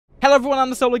Hello everyone, I'm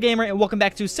the Solo Gamer, and welcome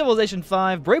back to Civilization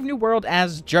 5, Brave New World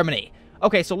as Germany.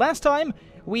 Okay, so last time,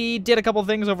 we did a couple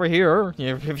things over here,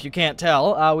 if you can't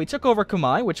tell. We took over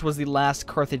Cumae, which was the last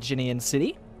Carthaginian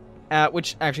city,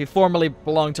 which actually formerly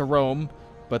belonged to Rome,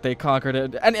 but they conquered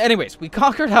it. And anyways, we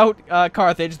conquered out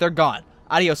Carthage, they're gone.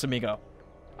 Adios, amigo.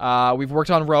 We've worked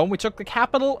on Rome, we took the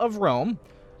capital of Rome,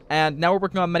 and now we're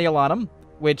working on Mediolanum,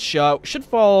 which should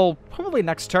fall probably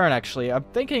next turn, actually. I'm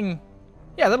thinking...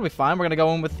 yeah, that'll be fine. We're gonna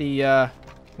go in with the,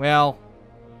 well...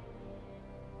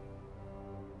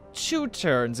 2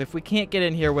 turns if we can't get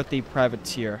in here with the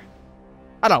privateer.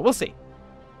 I don't know, we'll see.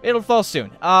 It'll fall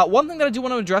soon. One thing that I do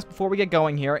want to address before we get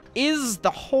going here is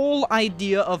the whole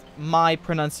idea of my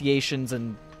pronunciations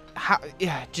and how,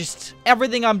 just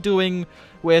everything I'm doing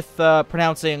with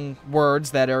pronouncing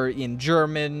words that are in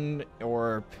German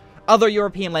or other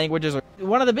European languages.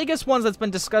 One of the biggest ones that's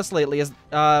been discussed lately is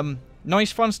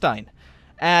Neuschwanstein.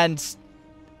 And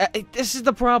this is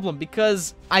the problem,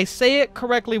 because I say it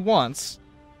correctly once,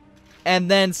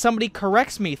 and then somebody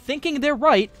corrects me thinking they're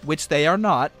right, which they are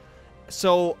not.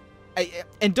 So,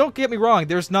 and don't get me wrong,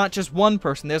 there's not just one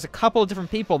person, there's a couple of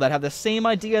different people that have the same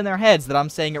idea in their heads that I'm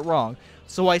saying it wrong.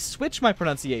 So I switched my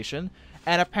pronunciation,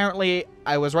 and apparently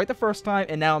I was right the first time,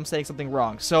 and now I'm saying something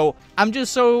wrong. So I'm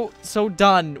just so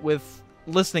done with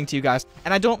listening to you guys,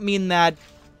 and I don't mean that,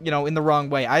 you know, in the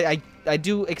wrong way. I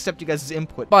do accept you guys'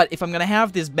 input, but if I'm gonna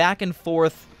have this back and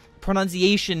forth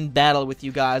pronunciation battle with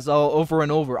you guys all over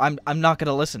and over, I'm not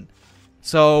gonna listen.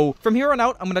 So from here on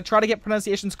out, I'm gonna try to get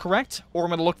pronunciations correct, or I'm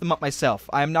gonna look them up myself.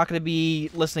 I'm not gonna be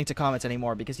listening to comments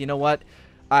anymore, because you know what?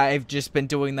 I've just been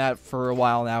doing that for a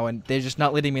while now, and they're just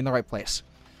not leading me in the right place.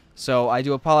 So I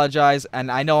do apologize,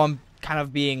 and I know I'm kind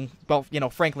of being, well, you know,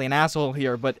 frankly an asshole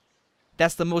here, but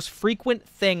that's the most frequent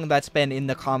thing that's been in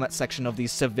the comment section of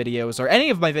these Civ videos, or any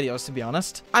of my videos, to be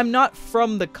honest. I'm not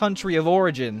from the country of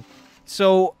origin,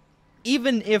 so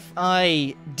even if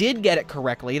I did get it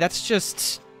correctly, that's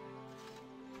just...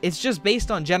 it's just based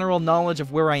on general knowledge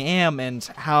of where I am and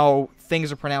how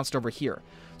things are pronounced over here.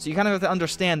 So you kind of have to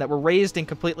understand that we're raised in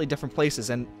completely different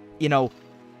places, and, you know,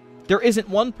 there isn't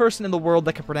one person in the world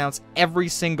that can pronounce every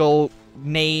single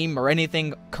name or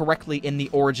anything correctly in the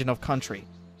origin of country.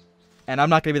 And I'm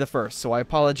not going to be the first, so I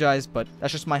apologize, but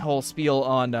that's just my whole spiel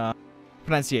on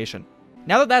pronunciation.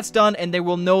 Now that that's done, and there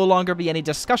will no longer be any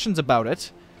discussions about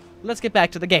it, let's get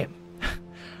back to the game.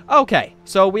 Okay,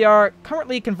 so we are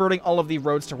currently converting all of the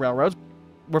roads to railroads.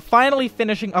 We're finally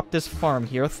finishing up this farm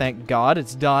here, thank God,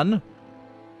 it's done.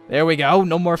 There we go,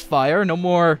 no more fire, no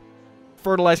more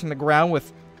fertilizing the ground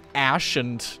with ash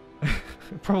and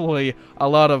probably a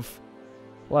lot of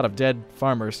dead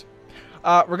farmers.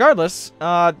 Regardless,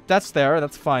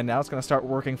 that's fine now. It's going to start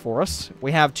working for us.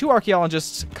 We have 2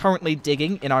 archaeologists currently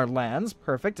digging in our lands.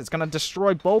 Perfect. It's going to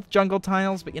destroy both jungle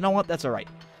tiles, but you know what? That's alright.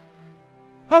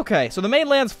 Okay, so the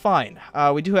mainland's fine.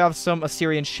 We do have some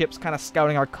Assyrian ships kind of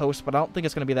scouting our coast, but I don't think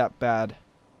it's going to be that bad.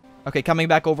 Okay, coming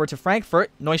back over to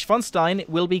Frankfurt, Neuschwanstein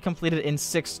will be completed in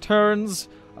 6 turns,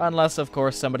 unless, of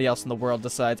course, somebody else in the world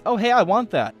decides, oh, hey, I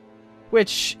want that.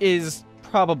 Which is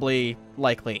probably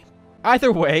likely.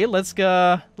 Either way, let's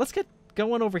get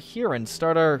going over here and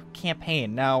start our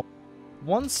campaign. Now,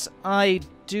 once I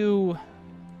do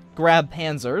grab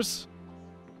panzers,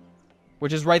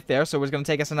 which is right there, so it's going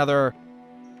to take us another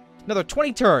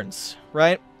 20 turns,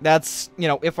 right? That's, you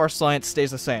know, if our science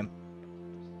stays the same.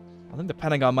 I think the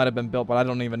Pentagon might have been built, but I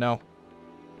don't even know.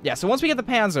 Yeah, so once we get the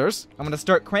panzers, I'm going to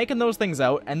start cranking those things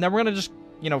out, and then we're going to just,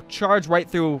 you know, charge right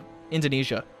through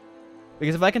Indonesia.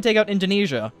 Because if I can take out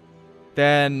Indonesia,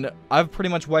 then I've pretty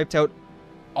much wiped out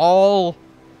all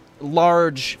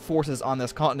large forces on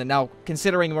this continent. Now,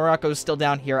 considering Morocco's still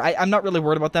down here, I'm not really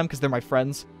worried about them because they're my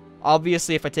friends.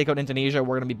 Obviously, if I take out Indonesia,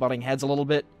 we're going to be butting heads a little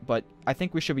bit, but I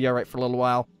think we should be alright for a little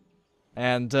while.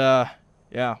 And,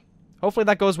 yeah. Hopefully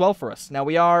that goes well for us. Now,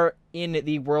 we are in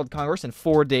the World Congress in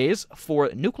 4 days for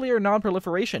nuclear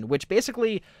non-proliferation, which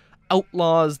basically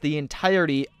outlaws the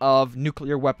entirety of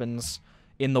nuclear weapons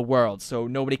in the world, so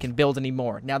nobody can build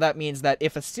anymore. Now that means that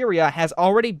if Assyria has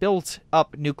already built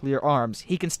up nuclear arms,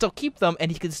 he can still keep them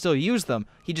and he can still use them.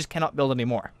 He just cannot build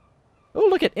anymore. Oh,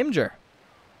 look at Imgur.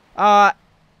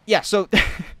 Yeah, so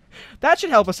that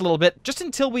should help us a little bit, just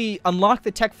until we unlock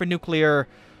the tech for nuclear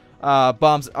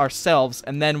bombs ourselves,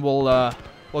 and then we'll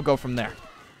go from there.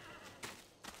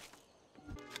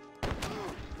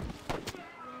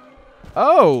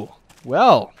 Oh,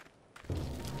 well.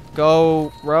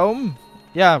 Go Rome?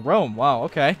 Yeah, Rome. Wow,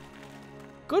 okay.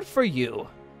 Good for you.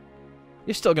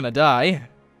 You're still gonna die.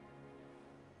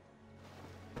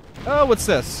 Oh, what's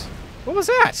this? What was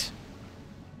that?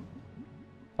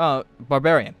 Oh,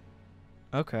 barbarian.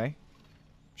 Okay.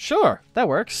 Sure, that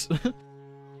works.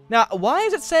 Now, why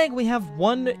is it saying we have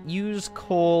 1 used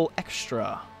coal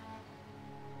extra?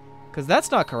 Because that's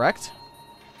not correct.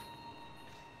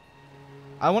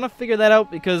 I want to figure that out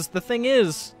because the thing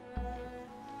is,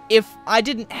 if I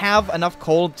didn't have enough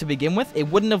coal to begin with, it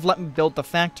wouldn't have let me build the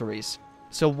factories.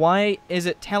 So why is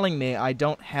it telling me I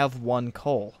don't have 1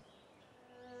 coal?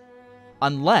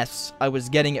 Unless I was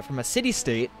getting it from a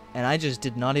city-state and I just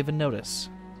did not even notice.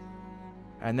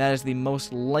 And that is the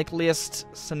most likeliest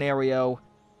scenario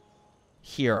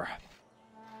here.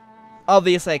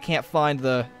 Obviously, I can't find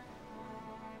the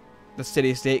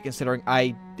city-state, considering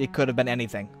it could have been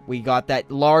anything. We got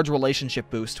that large relationship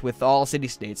boost with all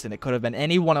city-states, and it could have been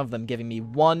any one of them giving me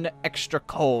 1 extra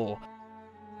coal.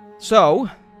 So,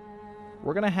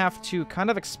 we're gonna have to kind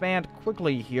of expand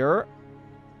quickly here.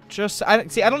 I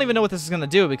don't even know what this is gonna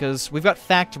do, because we've got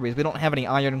factories. We don't have any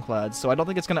ironclads, so I don't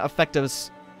think it's gonna affect us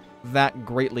that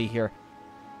greatly here.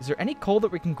 Is there any coal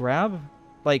that we can grab?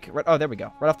 Like, oh, there we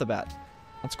go. Right off the bat.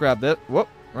 Let's grab this. Whoop,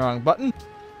 wrong button.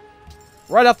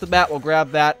 Right off the bat, we'll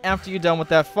grab that. After you're done with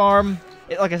that farm,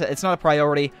 like I said, it's not a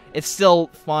priority. It's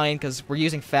still fine, because we're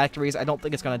using factories. I don't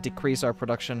think it's going to decrease our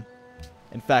production.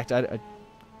 In fact, I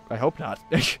hope not.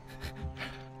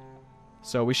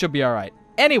 So we should be alright.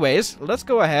 Anyways, let's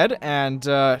go ahead and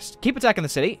keep attacking the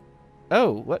city.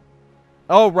 Oh, what?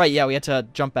 Oh, right, yeah, we had to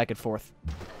jump back and forth.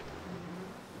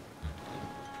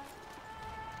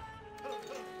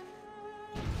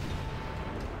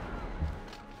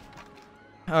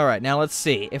 Alright, now let's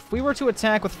see. If we were to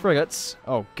attack with frigates...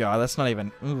 Oh god, that's not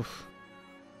even... Oof.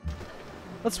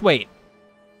 Let's wait.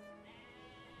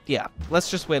 Yeah,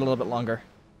 let's just wait a little bit longer.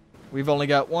 We've only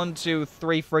got 1, 2,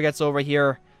 3 frigates over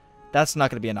here. That's not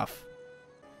going to be enough.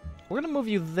 We're going to move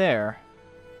you there.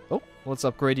 Oh, let's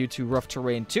upgrade you to rough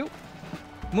terrain 2.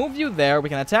 Move you there. We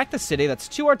can attack the city. That's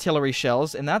 2 artillery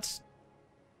shells, and that's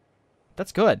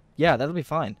good. Yeah, that'll be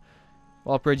fine.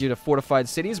 We'll upgrade you to fortified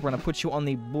cities. We're going to put you on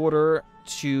the border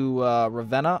to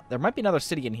Ravenna. There might be another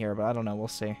city in here, but I don't know. We'll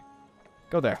see.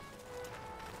 Go there.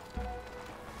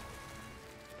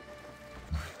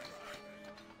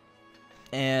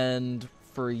 And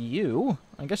for you,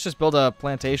 I guess just build a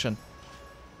plantation.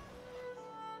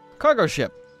 Cargo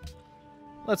ship.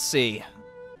 Let's see.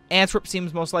 Antwerp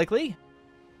seems most likely.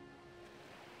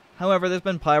 However, there's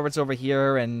been pirates over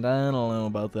here, and I don't know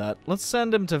about that. Let's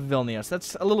send him to Vilnius.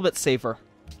 That's a little bit safer.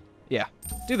 Yeah,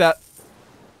 do that.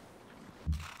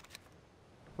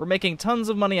 We're making tons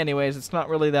of money anyways. It's not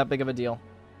really that big of a deal.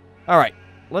 Alright,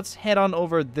 let's head on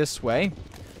over this way.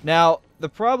 Now, the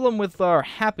problem with our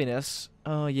happiness...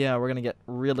 Oh, yeah, we're going to get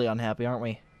really unhappy, aren't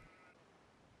we?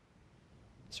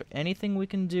 Is there anything we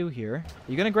can do here?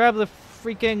 Are you going to grab the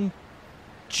freaking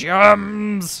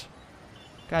gems?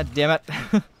 God damn it.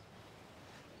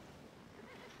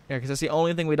 Yeah, because that's the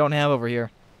only thing we don't have over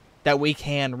here that we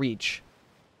can reach.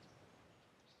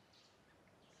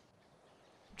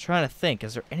 I'm trying to think.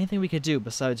 Is there anything we could do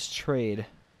besides trade?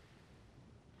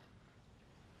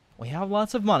 We have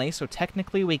lots of money, so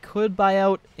technically we could buy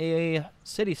out a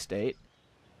city-state.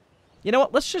 You know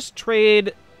what? Let's just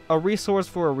trade a resource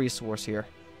for a resource here.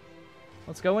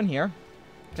 Let's go in here.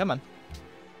 Come on.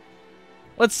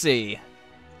 Let's see.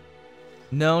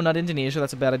 No, not Indonesia.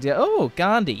 That's a bad idea. Oh,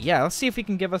 Gandhi. Yeah, let's see if he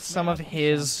can give us some of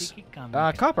his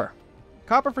copper.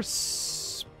 Copper for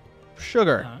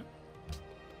sugar.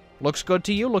 Looks good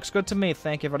to you. Looks good to me.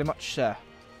 Thank you very much, sir.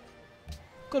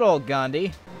 Good old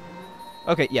Gandhi.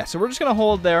 Okay, yeah, so we're just going to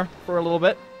hold there for a little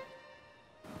bit.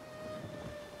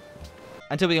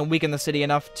 Until we can weaken the city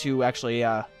enough to actually,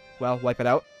 well, wipe it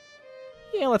out.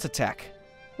 Yeah, let's attack.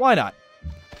 Why not?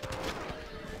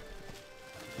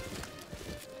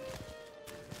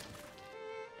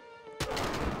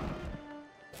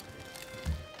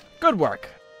 Good work.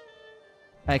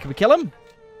 Hey, can we kill him?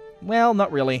 Well,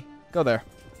 not really. Go there.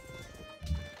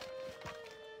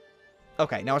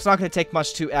 Okay, now it's not going to take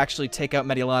much to actually take out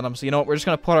Mediolanum, so you know what? We're just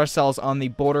going to put ourselves on the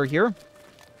border here.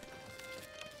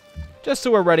 Just so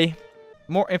we're ready.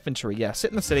 More infantry. Yeah, sit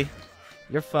in the city.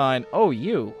 You're fine. Oh,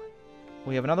 you.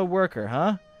 We have another worker,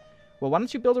 huh? Well, why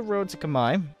don't you build a road to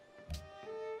Kamai?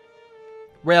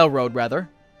 Railroad, rather.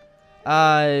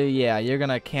 Yeah, you're going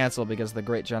to cancel because of the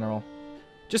Great General.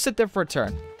 Just sit there for a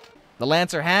turn. The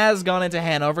Lancer has gone into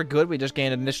Hanover. Good, we just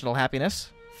gained additional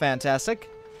happiness. Fantastic.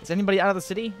 Is anybody out of the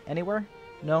city? Anywhere?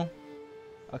 No?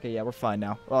 Okay, yeah, we're fine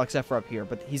now. Well, except for up here,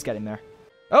 but he's getting there.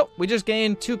 Oh, we just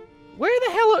gained 2... Where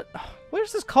the hell...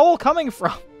 Where's this coal coming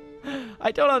from?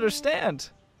 I don't understand.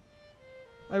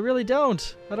 I really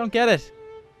don't. I don't get it.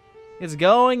 It's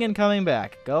going and coming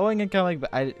back. Going and coming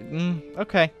back.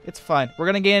 Okay, it's fine. We're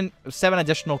going to gain 7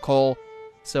 additional coal.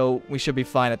 So we should be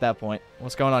fine at that point.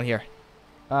 What's going on here?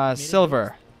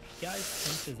 Silver.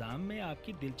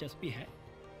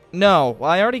 No, well,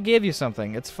 I already gave you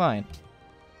something. It's fine.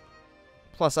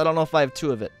 Plus, I don't know if I have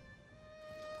 2 of it.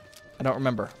 I don't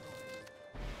remember.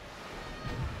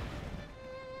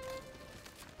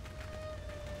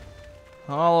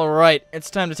 Alright, it's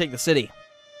time to take the city.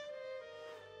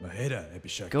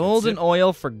 Gold and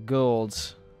oil for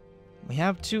gold. We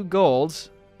have 2 golds.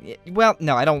 Well,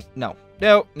 no, I don't. No,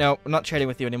 I'm not trading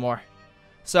with you anymore.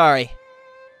 Sorry.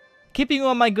 Keeping you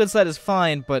on my good side is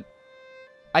fine, but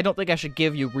I don't think I should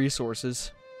give you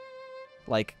resources.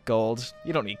 Like gold.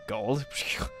 You don't need gold.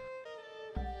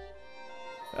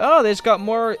 Oh, they just got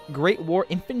more Great War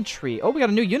infantry. Oh, we got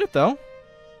a new unit, though.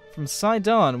 From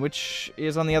Nathaton, which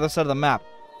is on the other side of the map.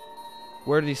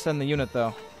 Where did he send the unit,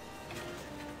 though?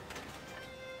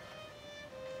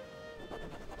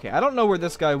 Okay, I don't know where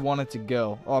this guy wanted to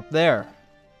go. Oh, up there.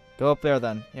 Go up there,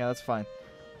 then. Yeah, that's fine.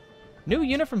 New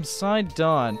unit from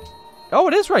Nathaton. Oh,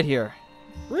 it is right here.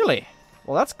 Really?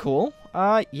 Well, that's cool.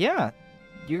 Yeah.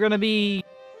 You're gonna be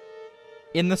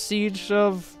in the siege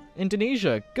of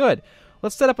Indonesia. Good.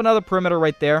 Let's set up another perimeter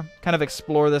right there. Kind of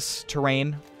explore this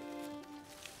terrain.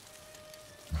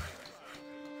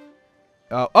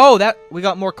 Oh, that we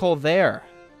got more coal there.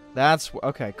 That's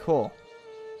okay. Cool.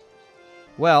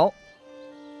 Well,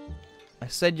 I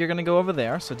said you're gonna go over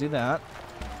there, so do that.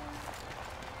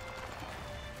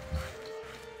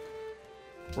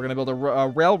 We're gonna build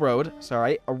a railroad.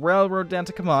 Sorry, a railroad down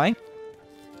to Kamai.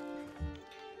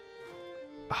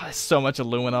 Oh, there's so much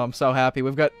aluminum. I'm so happy.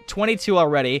 We've got 22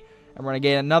 already, and we're gonna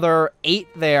get another 8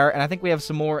 there. And I think we have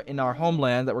some more in our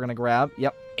homeland that we're gonna grab.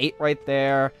 Yep, 8 right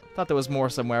there. Thought there was more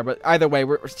somewhere, but either way,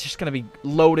 we're just gonna be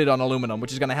loaded on aluminum,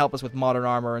 which is gonna help us with modern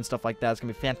armor and stuff like that. It's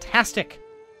gonna be fantastic.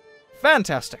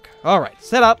 Fantastic. All right,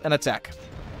 set up and attack.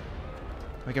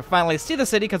 We can finally see the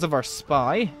city because of our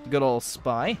spy. Good old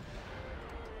spy.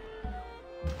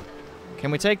 Can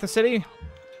we take the city?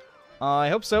 I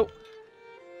hope so.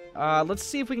 Let's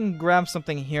see if we can grab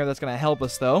something here that's going to help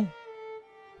us, though.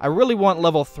 I really want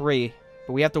level 3,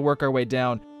 but we have to work our way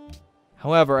down.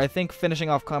 However, I think finishing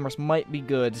off commerce might be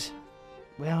good.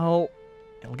 Well,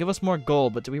 it'll give us more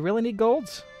gold, but do we really need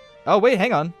gold? Oh, wait,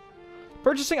 hang on.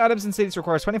 Purchasing items in cities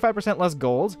requires 25% less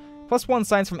gold, plus 1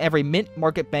 signs from every mint,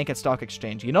 market, bank, and stock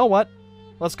exchange. You know what?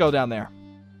 Let's go down there.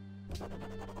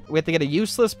 We have to get a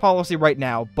useless policy right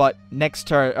now, but next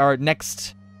turn, or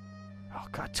next... Oh,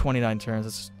 God, 29 turns.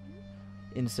 That's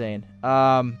insane.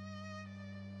 Yeah,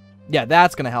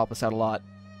 that's going to help us out a lot.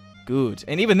 Good.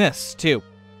 And even this, too.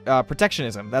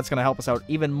 Protectionism. That's going to help us out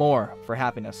even more for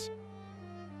happiness.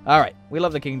 Alright, we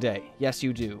love the King Day. Yes,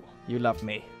 you do. You love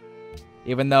me.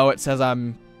 Even though it says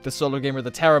I'm the Solo Gamer the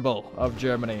Terrible of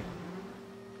Germany.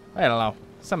 I don't know.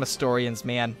 Some historians,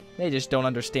 man. They just don't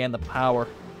understand the power.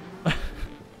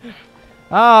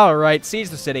 Alright, siege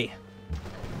the city.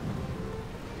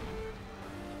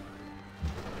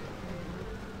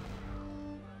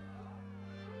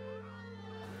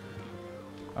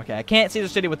 Okay, I can't see the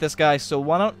city with this guy, so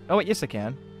why don't... Oh, wait, yes I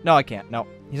can. No, I can't. No.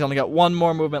 He's only got 1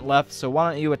 more movement left, so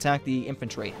why don't you attack the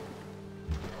infantry?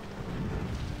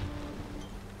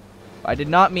 I did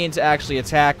not mean to actually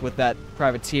attack with that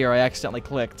privateer. I accidentally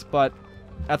clicked, but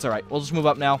that's alright. We'll just move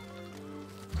up now.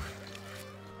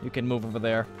 You can move over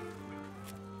there.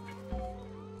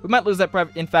 We might lose that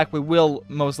private... In fact, we will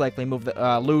most likely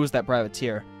lose that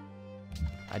privateer.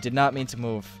 I did not mean to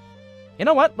move. You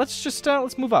know what? Let's just,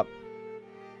 let's move up.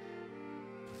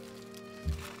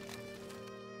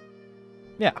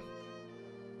 Yeah.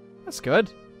 That's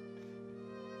good.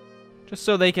 Just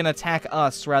so they can attack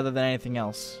us rather than anything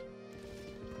else.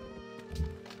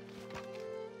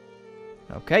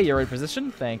 Okay, you're in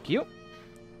position. Thank you.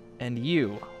 And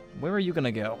you. Where are you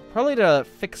gonna go? Probably to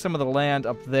fix some of the land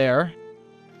up there.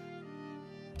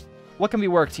 What can be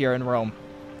worked here in Rome?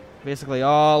 Basically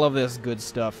all of this good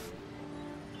stuff.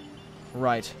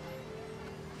 Right.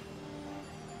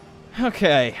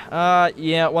 Okay.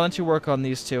 Yeah, why don't you work on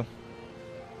these 2?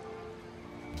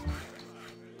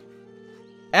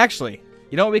 Actually,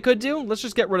 you know what we could do? Let's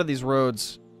just get rid of these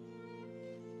roads.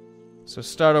 So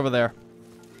start over there.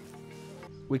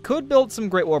 We could build some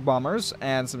Great War bombers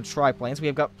and some triplanes. We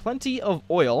have got plenty of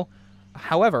oil.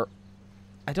 However,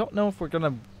 I don't know if we're going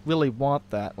to really want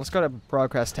that. Let's go to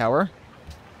Broadcast Tower.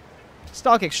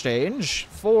 Stock exchange.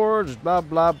 Forge. Blah,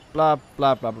 blah, blah,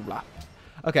 blah, blah, blah, blah.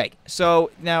 Okay,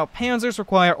 so now panzers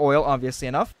require oil, obviously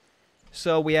enough.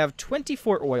 So we have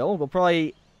 24 oil. We'll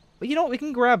probably... Well, you know what? We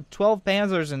can grab 12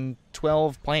 panzers and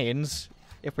 12 planes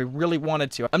if we really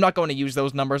wanted to. I'm not going to use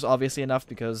those numbers, obviously enough,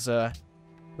 because...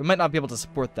 we might not be able to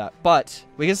support that, but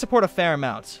we can support a fair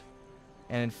amount.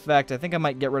 And in fact, I think I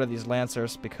might get rid of these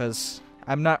Lancers because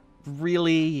I'm not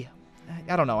really...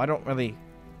 I don't know. I don't really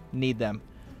need them.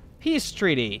 Peace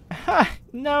treaty. Ha!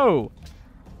 No!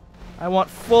 I want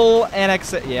full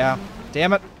annex... Yeah.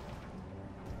 Damn it.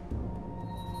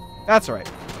 That's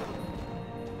alright.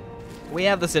 We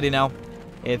have the city now.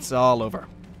 It's all over.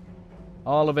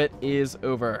 All of it is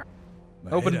over.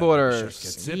 Open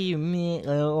borders.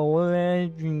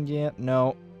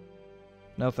 No.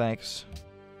 No thanks.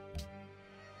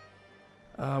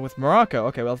 With Morocco.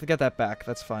 Okay, well, if we get that back,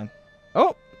 that's fine.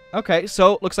 Oh! Okay,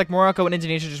 so looks like Morocco and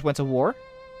Indonesia just went to war.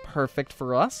 Perfect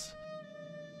for us.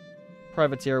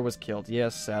 Privateer was killed.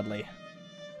 Yes, sadly.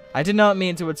 I did not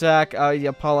mean to attack. I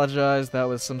apologize. That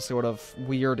was some sort of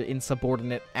weird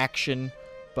insubordinate action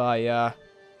by, It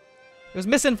was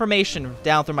misinformation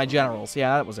down through my generals.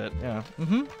 Yeah, that was it. Yeah.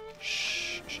 Mm-hmm.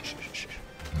 Shh.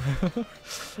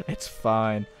 It's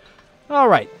fine. All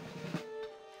right.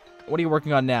 What are you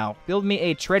working on now? Build me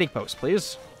a trading post,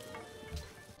 please.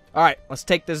 All right, let's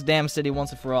take this damn city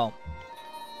once and for all.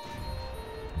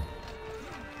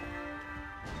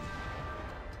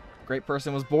 Great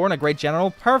person was born, a great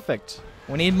general. Perfect.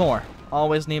 We need more.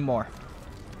 Always need more.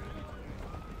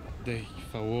 Dei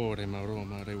favore, ma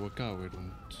Roma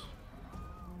revocaverunt.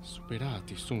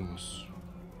 Superati sumus.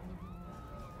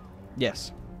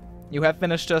 Yes. You have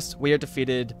finished us. We are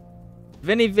defeated.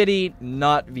 Vini vidi,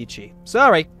 not vici.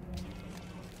 Sorry.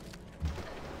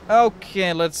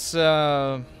 Okay, let's,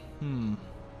 create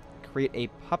a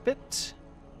puppet.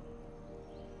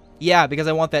 Yeah, because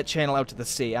I want that channel out to the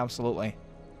sea. Absolutely.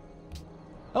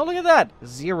 Oh, look at that.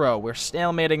 0. We're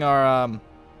stalemating our,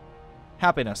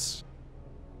 happiness.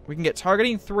 We can get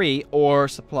targeting 3 or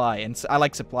supply. And I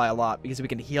like supply a lot because we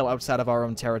can heal outside of our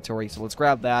own territory. So let's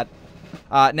grab that.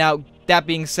 Now, that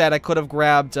being said, I could have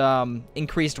grabbed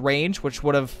increased range, which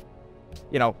would have,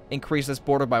 you know, increased this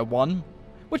border by 1.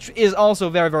 Which is also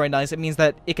very, very nice. It means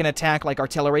that it can attack, like,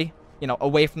 artillery, you know,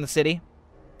 away from the city.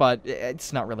 But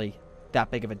it's not really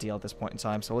that big of a deal at this point in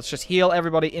time. So let's just heal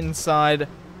everybody inside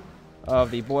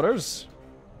of the borders.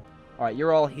 Alright,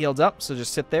 you're all healed up, so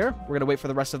just sit there. We're going to wait for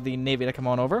the rest of the navy to come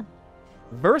on over.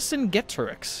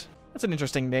 Vercingetorix. That's an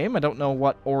interesting name. I don't know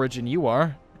what origin you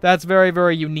are. That's very,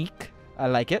 very unique. I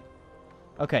like it.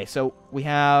 Okay, so we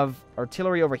have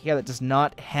artillery over here that does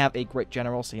not have a great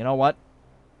general, so you know what?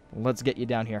 Let's get you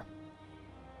down here.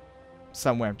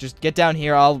 Somewhere. Just get down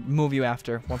here. I'll move you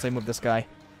after, once I move this guy.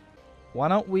 Why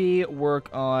don't we work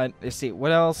on... Let's see,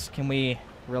 what else can we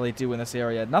really do in this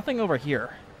area? Nothing over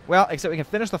here. Well, except we can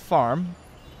finish the farm.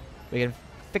 We can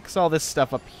fix all this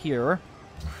stuff up here.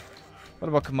 What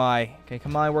about Kamai? Can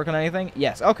Kamai work on anything?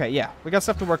 Yes. Okay, yeah. We got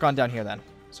stuff to work on down here then.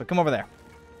 So come over there.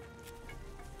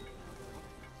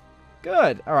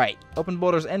 Good. All right. Open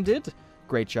borders ended.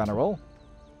 Great general.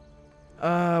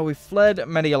 We fled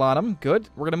Mediolanum. Good.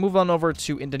 We're going to move on over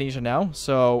to Indonesia now.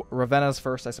 So Ravenna's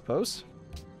first, I suppose.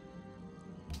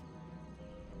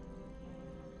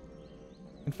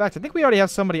 In fact, I think we already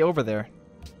have somebody over there.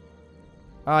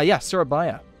 Yeah,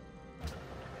 Surabaya.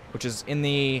 Which is in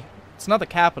the... It's not the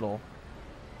capital.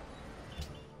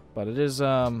 But it is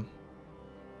a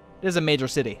major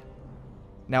city.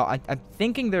 Now, I'm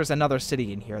thinking there's another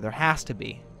city in here. There has to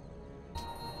be.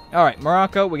 Alright,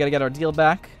 Morocco, we gotta get our deal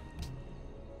back.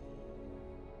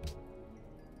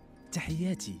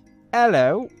 تحياتي.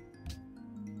 Hello.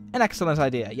 An excellent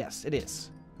idea. Yes, it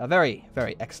is. A very,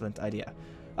 very excellent idea.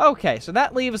 Okay, so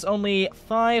that leaves only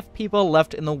 5 people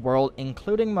left in the world,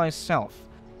 including myself.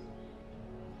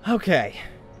 Okay.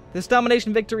 This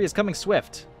domination victory is coming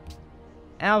swift.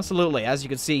 Absolutely. As you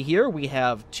can see here, we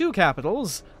have 2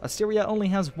 capitals. Assyria only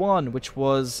has 1, which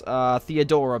was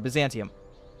Theodora, Byzantium.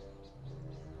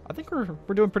 I think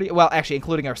we're doing pretty... Well, actually,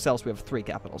 including ourselves, we have 3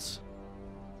 capitals.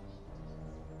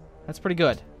 That's pretty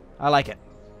good. I like it.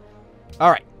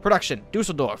 Alright, production.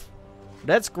 Dusseldorf.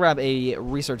 Let's grab a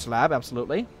research lab,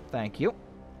 absolutely. Thank you.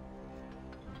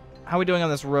 How are we doing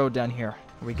on this road down here?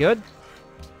 Are we good?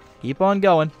 Keep on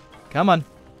going. Come on.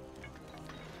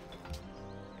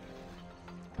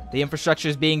 The infrastructure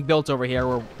is being built over here.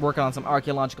 We're working on some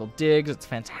archaeological digs. It's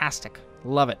fantastic.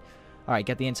 Love it. Alright,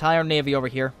 get the entire navy over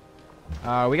here.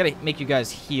 We gotta make you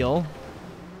guys heal.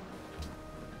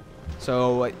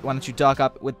 So, why don't you dock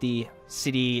up with the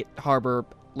city, harbor,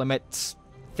 limits,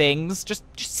 things. Just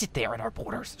sit there in our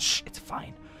borders. Shh, it's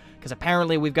fine. Because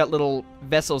apparently we've got little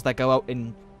vessels that go out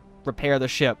and repair the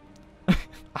ship.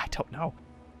 I don't know.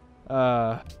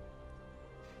 I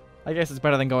guess it's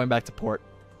better than going back to port.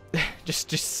 just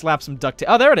slap some duct tape.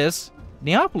 Oh, there it is.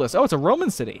 Neapolis. Oh, it's a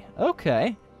Roman city.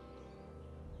 Okay.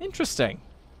 Interesting.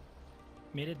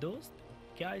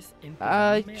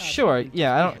 Sure.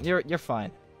 Yeah, you're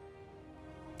fine.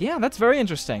 Yeah, that's very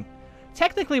interesting.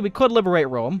 Technically, we could liberate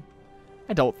Rome.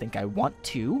 I don't think I want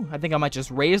to. I think I might just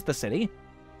raise the city.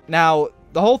 Now,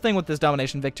 the whole thing with this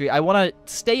domination victory, I want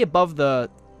to stay above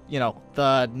the, you know,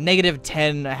 the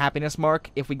 -10 happiness mark.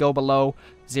 If we go below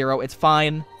 0, it's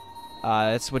fine.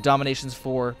 That's what domination's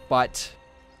for, but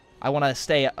I want to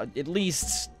stay at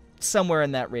least somewhere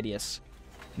in that radius.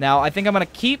 Now, I think I'm going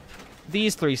to keep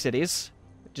these 3 cities.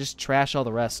 Just trash all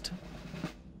the rest.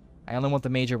 I only want the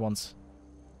major ones.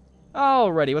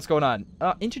 Alrighty, what's going on?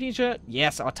 Indonesia?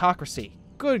 Yes, autocracy.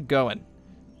 Good going.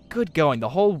 Good going. The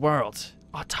whole world.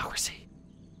 Autocracy.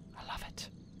 I love it.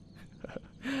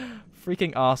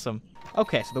 Freaking awesome.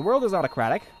 Okay, so the world is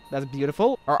autocratic. That's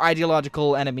beautiful. Our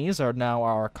ideological enemies are now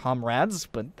our comrades,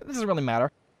 but that doesn't really matter.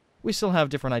 We still have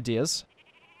different ideas.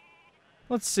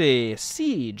 Let's see.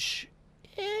 Siege.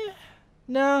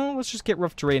 No, let's just get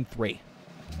rough terrain 3.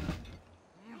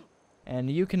 And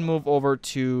you can move over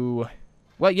to...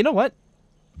 Well, you know what?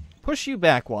 Push you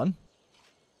back 1.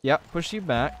 Yep, push you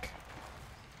back.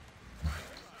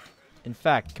 In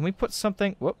fact, can we put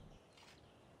something... Whoop.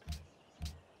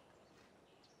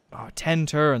 Oh, 10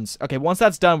 turns. Okay, once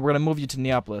that's done, we're going to move you to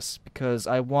Neapolis, because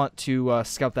I want to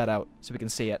scout that out so we can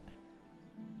see it.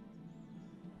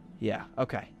 Yeah,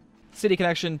 okay. City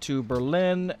connection to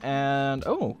Berlin, and...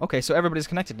 Oh, okay, so everybody's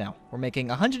connected now. We're making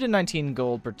 119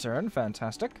 gold per turn.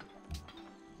 Fantastic.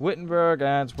 Wittenberg,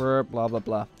 Antwerp, blah, blah,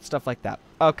 blah. Stuff like that.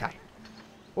 Okay.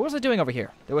 What was I doing over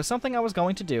here? There was something I was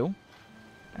going to do,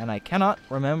 and I cannot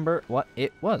remember what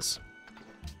it was.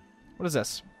 What is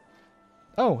this?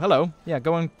 Oh, hello. Yeah,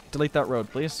 go and delete that road,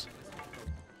 please.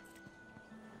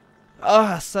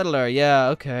 Ah, settler. Yeah,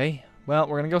 okay. Well,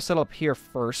 we're going to go settle up here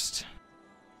first.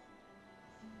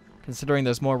 Considering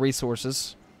there's more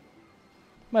resources.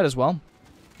 Might as well.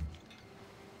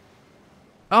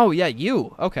 Oh, yeah,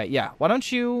 you. Okay, yeah. Why don't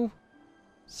you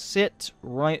sit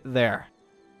right there?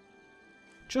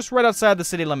 Just right outside the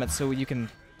city limits so you can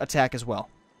attack as well.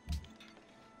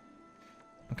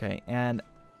 Okay, and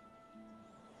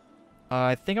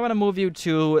I think I'm going to move you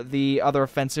to the other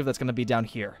offensive that's going to be down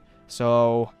here.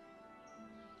 So,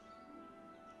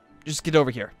 just get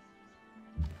over here.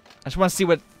 I just want to see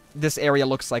what this area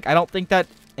looks like. I don't think that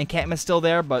encampment's still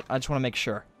there, but I just want to make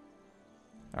sure.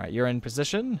 Alright, you're in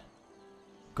position.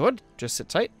 Good. Just sit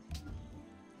tight.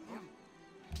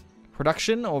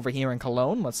 Production over here in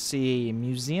Cologne. Let's see.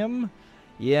 Museum.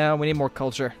 Yeah, we need more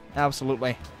culture.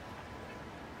 Absolutely.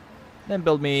 Then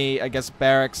build me, I guess,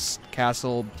 barracks,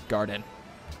 castle, garden.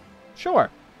 Sure.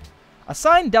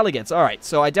 Assign delegates. Alright,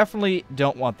 so I definitely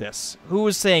don't want this. Who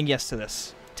is saying yes to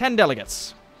this? 10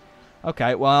 delegates.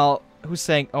 Okay, well, who's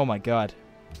saying... Oh my god.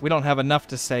 We don't have enough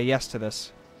to say yes to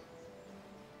this.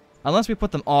 Unless we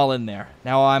put them all in there.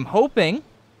 Now, I'm hoping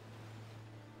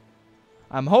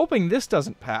this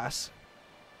doesn't pass.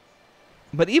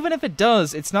 But even if it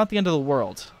does, it's not the end of the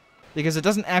world. Because it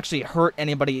doesn't actually hurt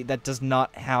anybody that does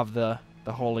not have the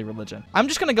holy religion. I'm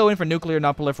just going to go in for nuclear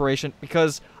non-proliferation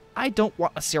because I don't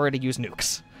want Assyria to use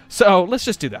nukes. So, let's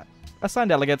just do that. Assign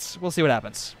delegates. We'll see what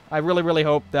happens. I really, really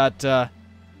hope that,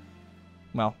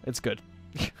 well, it's good.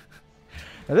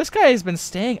 Now, this guy has been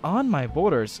staying on my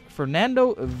borders.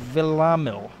 Fernando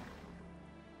Villamil.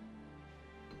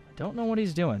 I don't know what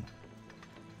he's doing.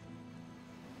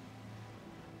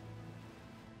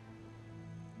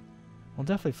 We'll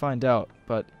definitely find out,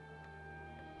 but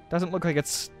doesn't look like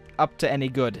it's up to any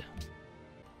good.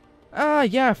 Ah,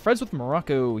 yeah, friends with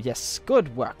Morocco. Yes,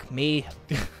 good work, me.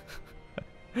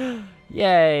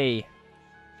 Yay.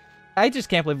 I just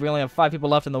can't believe we only have 5 people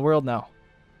left in the world now.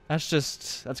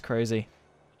 That's crazy.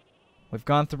 We've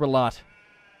gone through a lot.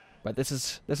 But this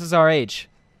is our age.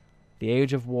 The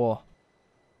age of war.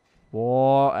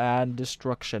 War and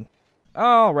destruction.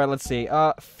 Alright, let's see.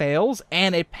 Fails,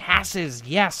 and it passes.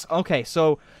 Yes. Okay,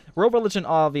 so world religion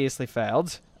obviously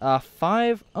failed.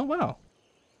 5. Oh, wow.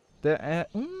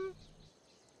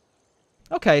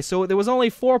 Okay, so there was only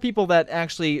 4 people that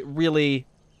actually really...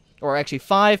 Or actually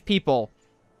 5 people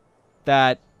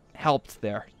that helped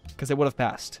there. Because it would have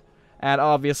passed. And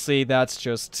obviously that's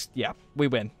just... Yeah, we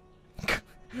win.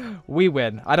 We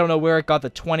win. I don't know where it got the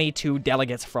 22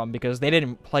 delegates from, because they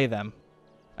didn't play them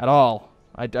at all.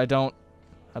 I don't...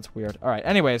 That's weird. Alright,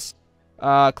 anyways.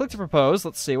 Click to propose.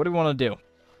 Let's see. What do we want to do?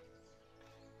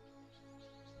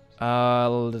 I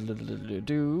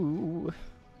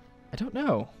don't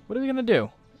know. What are we going to do?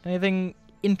 Anything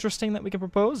interesting that we can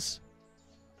propose?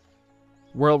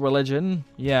 World religion.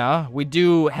 Yeah, we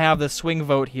do have the swing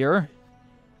vote here.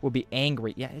 We'll be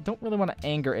angry. Yeah, I don't really want to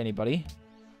anger anybody.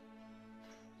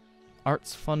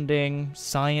 Arts funding.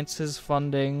 Sciences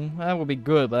funding. That would be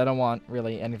good, but I don't want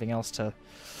really anything else to...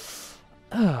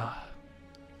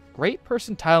 Great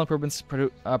person tile improvements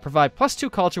provide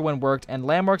 +2 culture when worked, and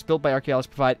landmarks built by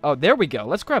archaeologists provide... Oh, there we go.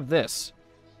 Let's grab this.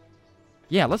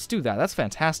 Yeah, let's do that. That's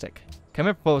fantastic. Come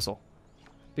here, proposal.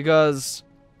 Because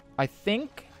I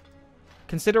think,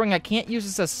 considering I can't use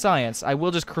this as science, I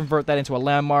will just convert that into a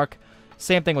landmark.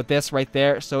 Same thing with this right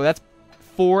there. So that's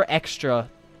 4 extra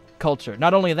culture.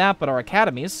 Not only that, but our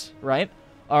academies, right,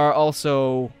 are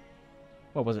also...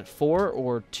 What was it, 4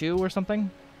 or 2 or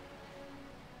something?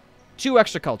 2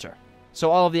 extra culture. So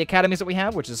all of the academies that we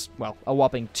have, which is, well, a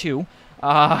whopping 2,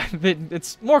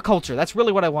 it's more culture. That's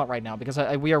really what I want right now, because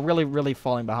we are really, really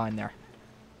falling behind there.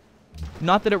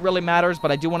 Not that it really matters,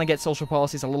 but I do want to get social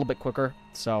policies a little bit quicker,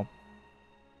 so...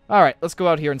 Alright, let's go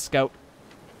out here and scout.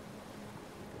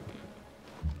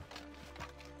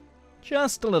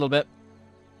 Just a little bit.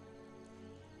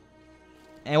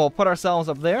 And we'll put ourselves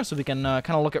up there so we can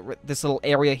kind of look at this little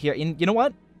area here. You know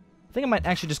what? I think I might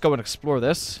actually just go and explore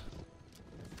this.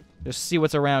 Just see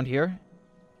what's around here.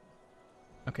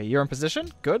 Okay, you're in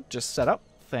position. Good. Just set up.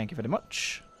 Thank you very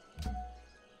much.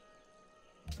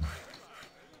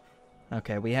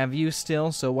 Okay, we have you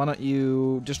still, so why don't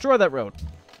you destroy that road?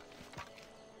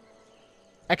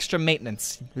 Extra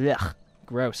maintenance. Ugh.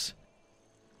 Gross.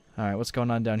 Alright, what's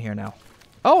going on down here now?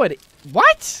 Oh,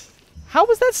 what? How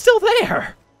was that still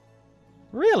there?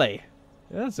 Really?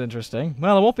 That's interesting.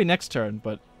 Well, it won't be next turn,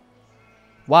 but...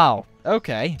 Wow.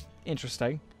 Okay.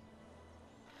 Interesting.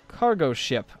 Cargo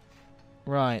ship.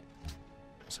 Right.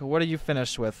 So what are you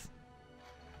finished with?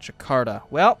 Jakarta.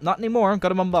 Well, not anymore. Go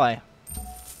to Mumbai.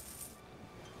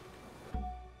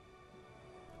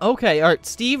 Okay, alright.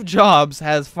 Steve Jobs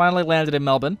has finally landed in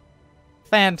Melbourne.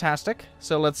 Fantastic.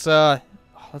 So let's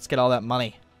get all that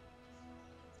money.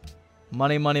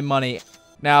 Money, money, money.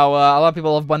 Now, a lot of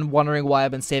people have been wondering why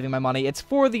I've been saving my money. It's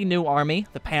for the new army,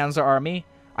 the Panzer Army.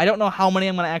 I don't know how many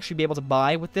I'm going to actually be able to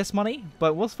buy with this money,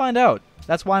 but we'll find out.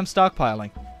 That's why I'm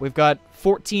stockpiling. We've got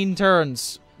 14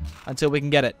 turns until we can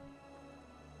get it.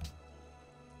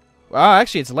 Well,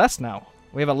 actually, it's less now.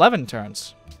 We have 11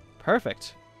 turns.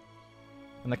 Perfect.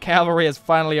 And the cavalry has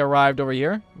finally arrived over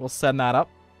here. We'll send that up.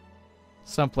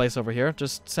 Someplace over here.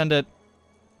 Just send it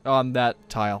on that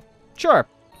tile. Sure.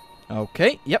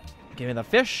 Okay, yep. Give me the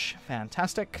fish.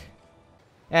 Fantastic.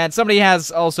 And somebody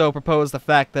has also proposed the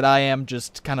fact that I am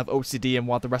just kind of OCD and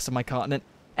want the rest of my continent.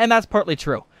 And that's partly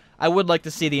true. I would like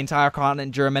to see the entire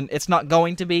continent German. It's not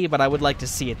going to be, but I would like to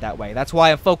see it that way. That's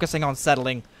why I'm focusing on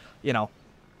settling, you know,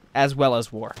 as well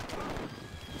as war.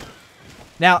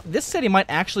 Now, this city might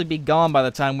actually be gone by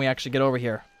the time we actually get over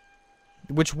here,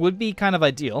 which would be kind of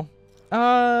ideal.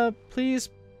 Please,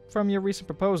 from your recent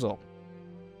proposal.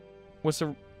 What's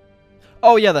the...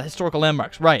 Oh, yeah, the historical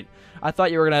landmarks. Right. I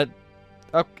thought you were going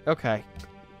to... Okay.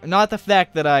 Not the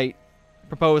fact that I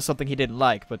proposed something he didn't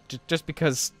like, but just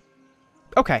because...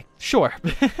 Okay, sure.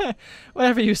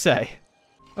 Whatever you say.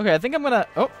 Okay, I think I'm going to...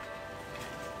 Oh.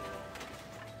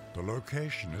 The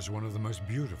location is one of the most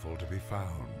beautiful to be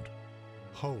found.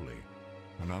 Holy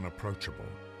and unapproachable.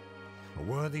 A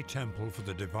worthy temple for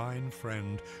the divine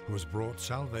friend who has brought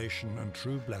salvation and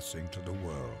true blessing to the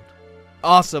world.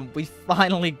 Awesome, we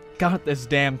finally got this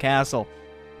damn castle.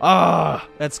 Ah,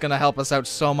 that's gonna help us out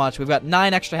so much. We've got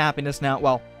 9 extra happiness now.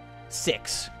 Well,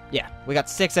 6. Yeah, we got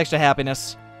 6 extra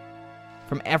happiness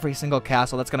from every single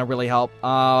castle. That's gonna really help.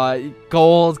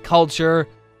 Gold, culture.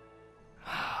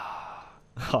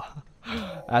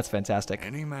 That's fantastic.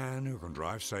 Any man who can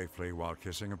drive safely while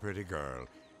kissing a pretty girl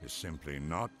is simply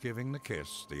not giving the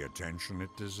kiss the attention it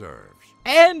deserves.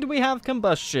 And we have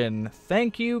combustion.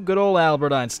 Thank you, good old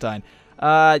Albert Einstein.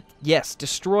 Yes,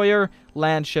 destroyer,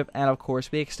 land ship, and of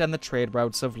course we extend the trade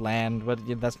routes of land, but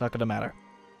that's not going to matter.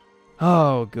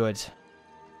 Oh, good.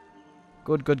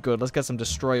 Good, good, good. Let's get some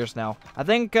destroyers now. I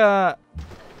think, yeah,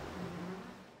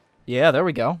 there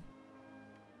we go.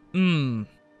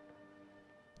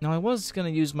 Now, I was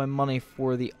going to use my money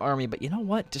for the army, but you know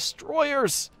what?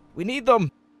 Destroyers! We need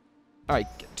them! Alright,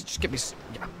 just give me...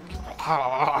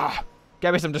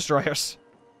 Get me some destroyers.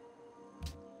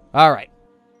 Alright.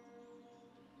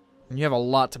 You have a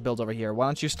lot to build over here. Why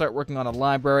don't you start working on a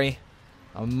library,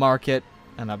 a market,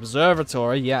 an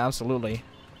observatory. Yeah, absolutely.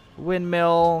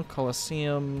 Windmill,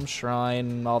 Colosseum,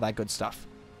 shrine, all that good stuff.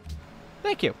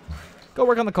 Thank you. Go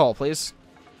work on the coal, please.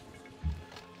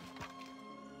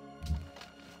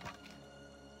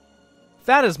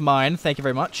 That is mine. Thank you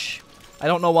very much. I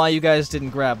don't know why you guys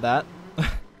didn't grab that.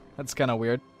 That's kind of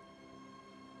weird.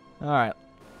 Alright.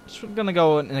 Just gonna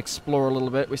go and explore a little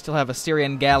bit. We still have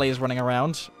Assyrian galleys running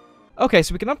around. Okay,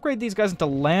 so we can upgrade these guys into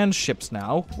land ships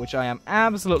now, which I am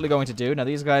absolutely going to do. Now,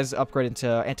 these guys upgrade into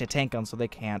anti-tank guns, so they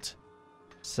can't.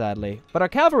 Sadly. But our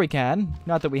cavalry can.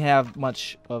 Not that we have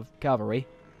much of cavalry.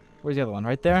 Where's the other one?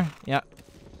 Right there? Yeah.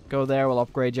 Go there. We'll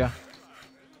upgrade you.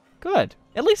 Good.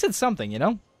 At least it's something, you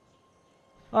know?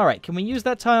 Alright, can we use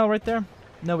that tile right there?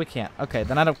 No, we can't. Okay,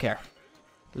 then I don't care.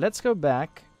 Let's go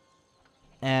back.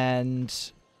 And...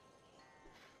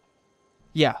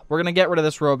 yeah, we're going to get rid of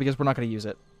this road because we're not going to use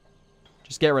it.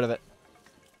 Just get rid of it.